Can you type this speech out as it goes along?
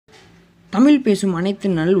தமிழ் பேசும் அனைத்து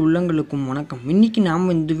நல் உள்ளங்களுக்கும் வணக்கம். இன்றைக்கி நாம்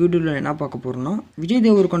இந்த வீடியோவில் என்ன பார்க்க போகிறோம்னா, விஜய்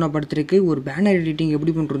தேவர்கொண்டா படத்திற்கு ஒரு பேனர் எடிட்டிங்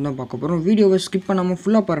எப்படி பண்ணுறது தான் பார்க்க போகிறோம். வீடியோவை ஸ்கிப் பண்ணாமல்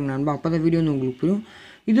ஃபுல்லாக பாருங்கள் நண்பா, அப்போ தான் வீடியோ வந்து உங்களுக்கு புரியும்.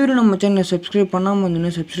 இதுவரை நம்ம சேனலை சப்ஸ்கிரைப் பண்ணாமல்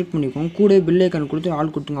வந்து சப்ஸ்கிரைப் பண்ணிக்கோங்க, கூட பெல் ஐக்கான் கொடுத்து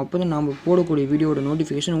ஆள் கொடுத்துங்க. அப்போ தான் நம்ம போடக்கூடிய வீடியோட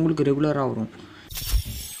நோட்டிஃபிகேஷன் உங்களுக்கு ரெகுலராக வரும்.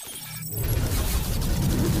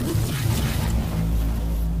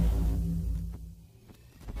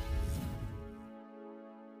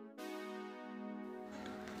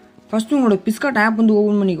 ஃபஸ்ட்டு உங்களோட பிக்சார்ட் ஆப் வந்து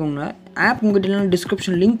ஓப்பன் பண்ணிக்கோங்க. ஆப் உங்கள்கிட்ட இல்லைனா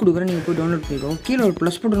டிஸ்கிரிப்ஷன் லிங்க் கொடுக்குறேன், நீங்கள் போய் டவுன்லோட் பண்ணிக்கோங்க. கீழே ஒரு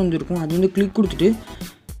ப்ளஸ் பட்டன் வந்து இருக்கும், அது வந்து கிளிக் கொடுத்துட்டு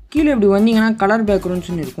கீழே இப்படி வந்தீங்கன்னா கலர்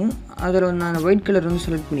பேக்ரவுண்ட்ஸ்னு இருக்கும். அதில் நான் ஒயிட் கலர் வந்து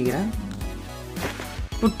செலக்ட் பண்ணிக்கிறேன்.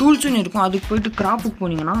 இப்போ டூல்ஸ்னு இருக்கும், அதுக்கு போய்ட்டு கிராப்புக்கு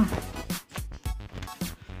போனீங்கன்னா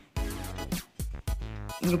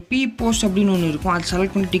இங்கே பி போஸ்ட் அப்படின்னு ஒன்று இருக்கும், அது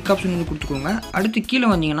செலக்ட் பண்ணி டிக் ஆப்ஷன் வந்து கொடுத்துக்கோங்க. அடுத்து கீழே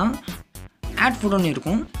வந்தீங்கன்னா ஆட் ஃபோட்டோன்னு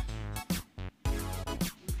இருக்கும்.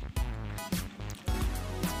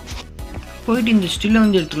 போய்ட்டு இந்த ஸ்டில்லை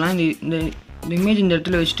வந்து எடுத்துக்கலாம். இந்த இமேஜ் இந்த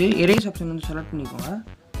இடத்துல வச்சுட்டு எரேஸ் ஆப்ஷன் வந்து செலக்ட் பண்ணிக்கோங்க.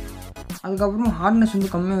 அதுக்கப்புறம் ஹார்ட்னஸ் வந்து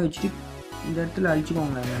கம்மியாக வச்சுட்டு இந்த இடத்துல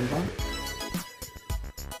அழிச்சிக்கோங்க. நண்பா,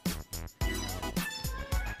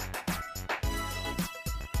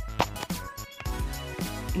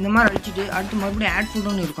 இந்த மாதிரி அழிச்சிட்டு அடுத்து மறுபடியும் ஆட்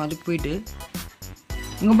ஃபோட்டோன்னு இருக்கும், அதுக்கு போய்ட்டு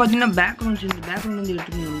இங்கே பார்த்தீங்கன்னா பேக்ரவுண்ட்ஸ், இந்த பேக்ரவுண்ட் வந்து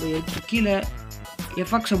எடுத்துகிட்டு கீழே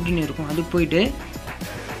எஃபெக்ட்ஸ் அப்படின்னு இருக்கும், அதுக்கு போய்ட்டு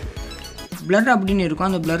பிளர் அப்படின்னு இருக்கும்.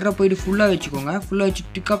 அந்த பிளரை போய்ட்டு ஃபுல்லாக வச்சுக்கோங்க. ஃபுல்லாக வச்சு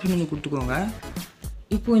டிக் ஆப்ஷன் வந்து கொடுத்துக்கோங்க.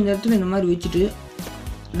 இப்போது இந்த இடத்துல இந்த மாதிரி வச்சுட்டு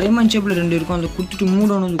டைமண்ட் ஷேப்பில் 2 இருக்கும், அதை கொடுத்துட்டு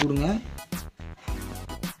மூடோன்னு வந்து கொடுங்க.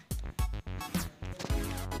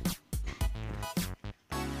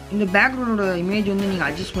 இந்த பேக்ரவுண்டோட இமேஜ் வந்து நீங்கள்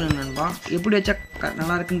அட்ஜஸ்ட் பண்ணணும்பா, எப்படி வச்சா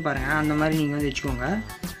நல்லா இருக்குன்னு பாருங்கள். அந்த மாதிரி நீங்கள் வந்து வச்சுக்கோங்க.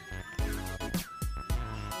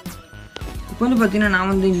 இப்போ வந்து பார்த்தீங்கன்னா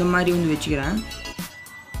நான் வந்து இந்த மாதிரி வந்து வச்சுக்கிறேன்.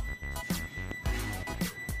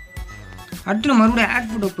 அடுத்து மறுபடியும் ஆட்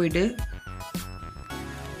ஃபோட்டோ போய்ட்டு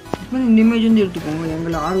இப்போ இந்த இமேஜ் வந்து எடுத்துக்கோங்க.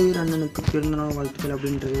 எங்களை 6 உயிர் அண்ணனுக்கு பிறந்தநாள் வாழ்த்துக்கள்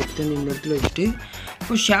அப்படின்றது வச்சுட்டு இந்த இடத்துல வச்சுட்டு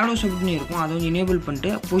இப்போ ஷேடோஸ் அப்படின்னு இருக்கும், அதை வந்து எனேபிள்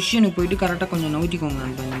பண்ணிட்டு பொசிஷனுக்கு போய்ட்டு கரெக்டாக கொஞ்சம் நவுத்திக்கோங்க.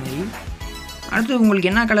 அந்த மாதிரி அடுத்து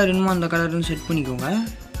உங்களுக்கு என்ன கலர் வேணுமோ அந்த கலர் வந்து செட் பண்ணிக்கோங்க.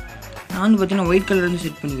 நான் வந்து பார்த்தீங்கன்னா ஒயிட் கலர் வந்து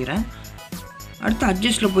செட் பண்ணிக்கிறேன். அடுத்து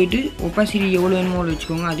அட்ஜஸ்ட்டில் போய்ட்டு ஒப்பாசிட்டி எவ்வளோ வேணுமோ அவ்வளோ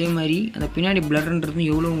வச்சுக்கோங்க. அதே மாதிரி அந்த பின்னாடி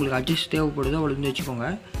பிளர்ன்றது எவ்வளோ உங்களுக்கு அட்ஜஸ்ட் தேவைப்படுதோ அவ்வளோ வந்து வச்சுக்கோங்க.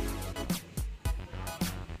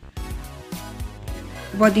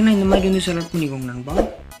 பார்த்தீங்கன்னா இந்த மாதிரி வந்து செலக்ட் பண்ணிக்கோங்க நண்பா.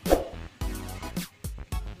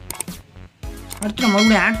 அடுத்து நம்ம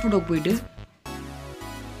மறுபடியும் ஆட் ஃபோட்டோ போய்ட்டு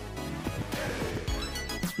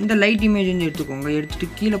இந்த லைட் இமேஜ் வந்து எடுத்துக்கோங்க.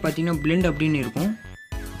 எடுத்துகிட்டு கீழே பார்த்தீங்கன்னா பிளெண்ட் அப்படின்னு இருக்கும்,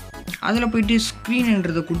 அதில் போய்ட்டு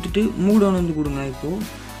ஸ்க்ரீன்ன்றதை கொடுத்துட்டு மூட் ஆன் வந்து கொடுங்க.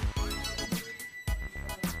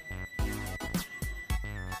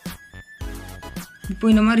 இப்போ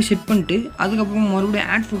இந்த மாதிரி செட் பண்ணிட்டு அதுக்கப்புறம் மறுபடியும்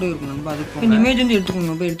ஆட் ஃபோட்டோ இருக்கும் நண்பா. அதுக்கு இந்த இமேஜ் வந்து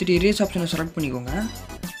எடுத்துக்கோங்க. இப்போ எடுத்துகிட்டு எரேஸ் ஆப்ஷனை செலக்ட் பண்ணிக்கோங்க.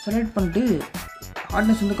 செலக்ட் பண்ணிட்டு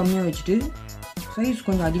ஹார்ட்னஸ் வந்து கம்மியாக வச்சுட்டு சைஸ்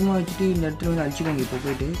கொஞ்சம் அதிகமாக வச்சுட்டு இந்த இடத்துல வந்து அழிச்சிக்கோங்க. இப்போ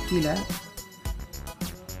போய்ட்டு கீழே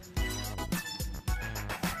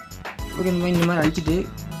ஓகே இந்த மாதிரி அழிச்சிட்டு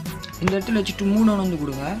இந்த இடத்துல வச்சுட்டு மூட் ஆன் வந்து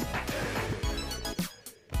கொடுங்க.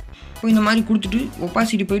 இப்போ இந்த மாதிரி கொடுத்துட்டு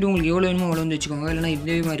ஒப்பாசிட்டி போய்ட்டு உங்களுக்கு எவ்வளோ வேணுமோ அவ்வளோ வந்து வச்சுக்கோங்க, இல்லைனா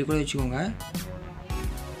இதே மாதிரி கூட வச்சுக்கோங்க.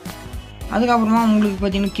 அதுக்கப்புறமா உங்களுக்கு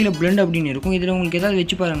பார்த்தீங்கன்னா கீழே பிளெண்ட் அப்படின்னு இருக்கும், இதில் உங்களுக்கு எதாவது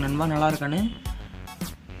வச்சு பாருங்கள் நண்பா நல்லா இருக்கான்னு.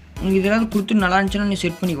 உங்களுக்கு இதெல்லாம் கொடுத்து நல்லா இருந்துச்சுன்னா நீங்கள்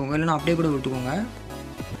செட் பண்ணிக்கோங்க, இல்லைனா அப்படியே கூட கொடுத்துக்கோங்க.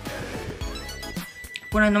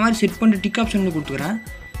 இப்போ நான் இந்த மாதிரி செட் பண்ணிட்டு டிக் ஆப்ஷன் வந்து கொடுத்துக்கிறேன்.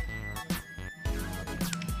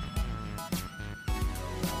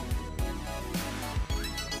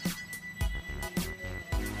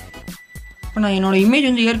 இப்போ நான் என்னோடய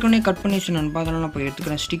இமேஜ் வந்து ஏற்கனவே கட் பண்ணி வச்சு நண்பா, அதனால் நான் இப்போ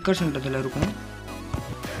எடுத்துக்கிறேன். ஸ்டிக்கர்ஸ்ன்றதில் இருக்கும்.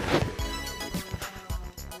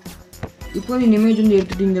 இப்போ இந்த இமேஜ் வந்து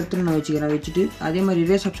எடுத்துகிட்டு இந்த இடத்துல நான் வச்சுட்டு அதே மாதிரி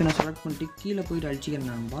இரேஸ் ஆப்ஷனை செலக்ட் பண்ணிட்டு கீழே போய்ட்டு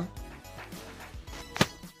அழிச்சிக்கிறேன் நண்பா.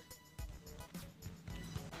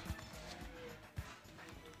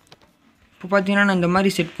 இப்போ பார்த்தீங்கன்னா நான் இந்த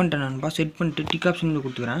மாதிரி செட் பண்ணிட்டேன் நண்பா. செட் பண்ணிட்டு டிக் ஆப்ஷன் வந்து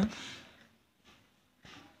கொடுத்துக்கிறேன்.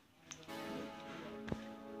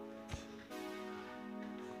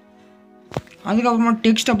 அதுக்கப்புறமா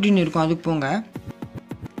டெக்ஸ்ட் அப்படின்னு இருக்கும், அதுக்கு போங்க.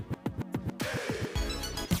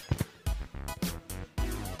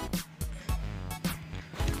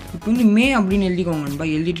 இப்போ வந்து மே அப்படின்னு எழுதிக்கோங்க நண்பா.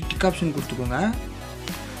 எழுதிட்டு டிக் ஆப்ஷன் கொடுத்துக்கோங்க.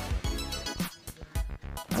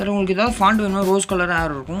 அதில் உங்களுக்கு ஏதாவது ஃபாண்ட் வேணும்னா ரோஸ் கலராக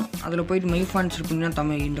இருக்கும், அதில் போய்ட்டு மை ஃபாண்ட்ஸ் இருக்குன்னா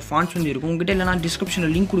தமிழ் இந்த ஃபாண்ட்ஸ் வந்து இருக்கும். உங்கள்கிட்ட இல்லைனா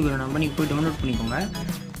டிஸ்கிரிப்ஷனில் லிங்க் கொடுக்குறேன் நண்பா, நீங்கள் போய் டவுன்லோட் பண்ணிக்கோங்க.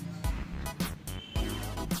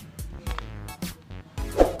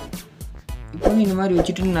 இப்போ வந்து இந்த மாதிரி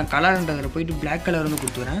வச்சுட்டு நான் கலர்ன்றதில் போய்ட்டு பிளாக் கலர் வந்து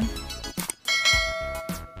கொடுத்துக்கிறேன்.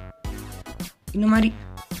 இந்த மாதிரி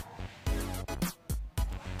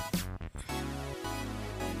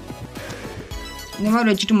இந்த மாதிரி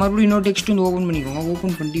வச்சுட்டு மறுபடியும் இன்னொரு டெக்ஸ்ட் வந்து ஓப்பன் பண்ணிக்கோங்க.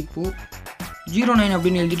 ஓப்பன் பண்ணிட்டு இப்போது 09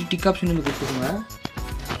 அப்படின்னு எழுதிட்டு டிக் ஆப்ஷன் வந்து கொடுத்துக்கோங்க.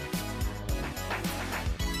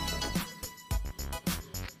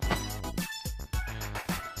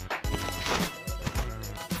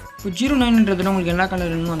 இப்போ 09ன்றதுல உங்களுக்கு எல்லா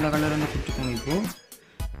கலர் வேணுமோ அந்த கலர் வந்து கொடுத்துக்கோங்க.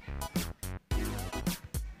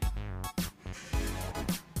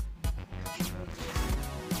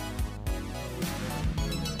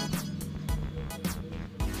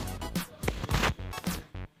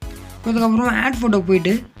 அதுக்கப்புறம் ஆட் ஃபோட்டோக்கு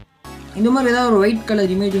போயிட்டு இந்த மாதிரி ஏதாவது ஒரு ஒயிட்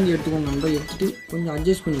கலர் இமேஜ் வந்து எடுத்துக்கோங்க. நம்ம எடுத்துகிட்டு கொஞ்சம்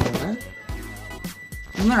அட்ஜஸ்ட் பண்ணிக்கோங்க.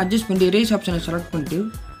 இந்த மாதிரி அட்ஜஸ்ட் பண்ணிட்டு எரேஸ் ஆப்ஷனை செலக்ட் பண்ணிட்டு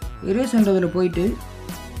எரேஸ்ன்றதில் போயிட்டு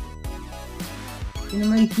இந்த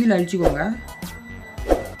மாதிரி கீழே அழிச்சிக்கோங்க.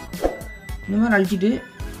 இந்த மாதிரி அழிச்சிட்டு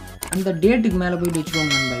அந்த டேட்டுக்கு மேலே போயிட்டு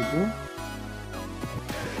வச்சுக்கோங்க நம்ம. இப்போது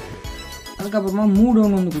அதுக்கப்புறமா மூட்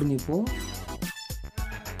ஒன்று வந்து கொடுங்க. இப்போது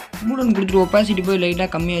மூட் ஒன்று கொடுத்துட்டு ஒப்பாசிட்டி போய் லைட்டாக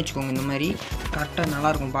கம்மியாக வச்சுக்கோங்க. இந்த மாதிரி கரெக்டாக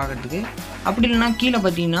நல்லாயிருக்கும் பார்க்குறதுக்கு. அப்படி இல்லைனா கீழே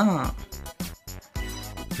பார்த்தீங்கன்னா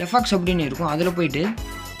எஃபெக்ட்ஸ் அப்படின்னு இருக்கும். அதில் போயிட்டு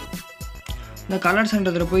இந்த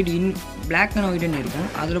கலர்ஸ்ன்றதில் போயிட்டு பிளாக் அண்ட் ஒயிட்னு இருக்கும்.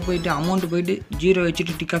 அதில் போயிட்டு அமௌண்ட்டு போயிட்டு 0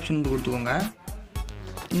 வச்சுட்டு டிக் ஆப்ஷன் வந்து கொடுத்துக்கோங்க.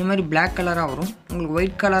 இந்த மாதிரி பிளாக் கலராக வரும். உங்களுக்கு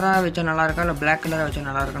ஒயிட் கலராக வச்சா நல்லாயிருக்கா இல்லை பிளாக் கலராக வச்சா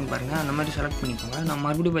நல்லா இருக்கான்னு பாருங்கள். அந்த மாதிரி செலக்ட் பண்ணிக்கோங்க. நான்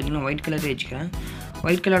மறுபடியும் பார்த்தீங்கன்னா ஒயிட் கலரே வச்சுக்கிறேன்.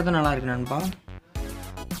 ஒயிட் கலர் தான் நல்லா இருக்கு நண்பா.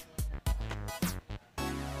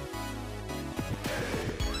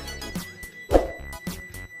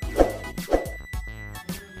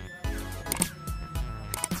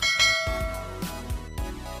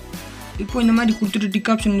 இப்போ இந்த மாதிரி கொடுத்துட்டு டிக்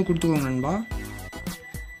ஆப்ஷன் வந்து கொடுத்துக்கோங்க நண்பா.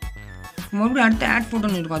 மறுபடியும் அடுத்த ஆட்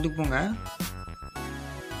ஃபோட்டோன்னு இருக்கும், அதுக்கு போங்க.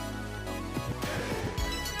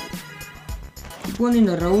 இப்போ வந்து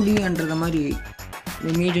இந்த ரவுடின்ற மாதிரி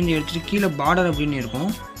இமேஜ் வந்து எடுத்துகிட்டு கீழே பார்டர் அப்படின்னு இருக்கும்.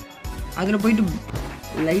 அதில் போயிட்டு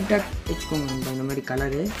லைட்டாக வச்சுக்கோங்க நண்பா. இந்த மாதிரி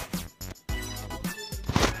கலரு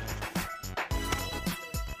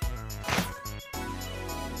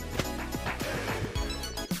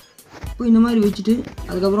இப்போ இந்த மாதிரி வச்சுட்டு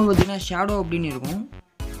அதுக்கப்புறம் பார்த்தீங்கன்னா ஷேடோ அப்படின்னு இருக்கும்.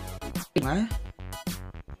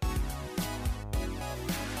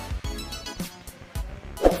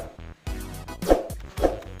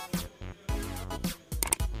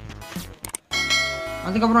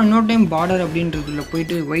 அதுக்கப்புறம் இன்னொரு டைம் பார்டர் அப்படின்றதுல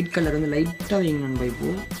போயிட்டு ஒயிட் கலர் வந்து லைட்டாக வைங்க நண்பா.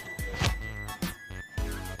 இப்போது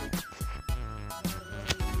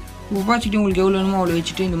ஒப்பாசிட்டி உங்களுக்கு எவ்வளோ வேணுமோ அவ்வளோ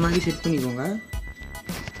வச்சுட்டு இந்த மாதிரி செட் பண்ணிக்கோங்க.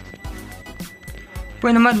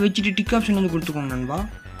 இப்போ இந்த மாதிரி வச்சுட்டு டிக் ஆப்ஷன் வந்து கொடுத்துக்கோங்க நண்பா.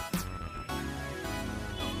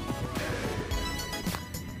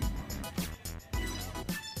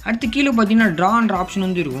 அடுத்து கீழே பார்த்தீங்கன்னா ட்ரான்ற ஆப்ஷன்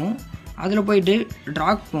வந்து இருக்கும். அதில் போயிட்டு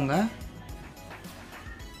ட்ராக் போங்க.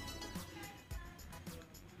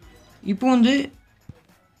 இப்போ வந்து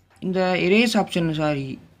இந்த எரேஸ் ஆப்ஷன்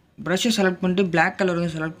ப்ரஷ்ஷை செலக்ட் பண்ணிட்டு பிளாக் கலர்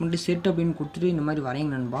வந்து செலக்ட் பண்ணிட்டு செட் அப்படின்னு கொடுத்துட்டு இந்த மாதிரி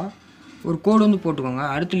வரைங்க நண்பா. ஒரு கோடு வந்து போட்டுக்கோங்க.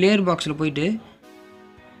 அடுத்து லேயர் பாக்ஸில் போயிட்டு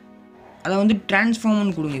அதை வந்து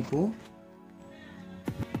டிரான்ஸ்ஃபார்ம்னு கொடுங்க.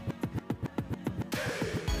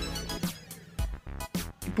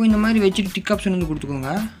 இப்போ இந்த மாதிரி வச்சுட்டு டிக் ஆப்ஷன் வந்து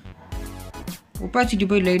கொடுத்துக்கோங்க. ஒப்பாசிட்டி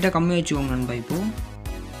போய் லைட்டாக கம்மியாக வச்சுக்கோங்க நண்பா.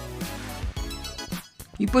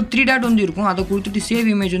 இப்போ 3 டாட் வந்து இருக்கும். அதை கொடுத்துட்டு சேவ்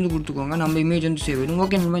இமேஜ் வந்து கொடுத்துக்கோங்க. நம்ம இமேஜ் வந்து சேவ் ஆகிடும்.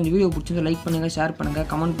 ஓகே நண்பா, இந்த வீடியோ பிடிச்சிருந்தா லைக் பண்ணுங்கள், ஷேர் பண்ணுங்கள்,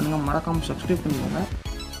 கமெண்ட் பண்ணுங்கள், மறக்காமல் சப்ஸ்கிரைப் பண்ணிக்கோங்க.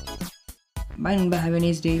 பாய் நண்பா, ஹேவ் எ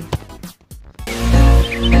நைஸ் டே.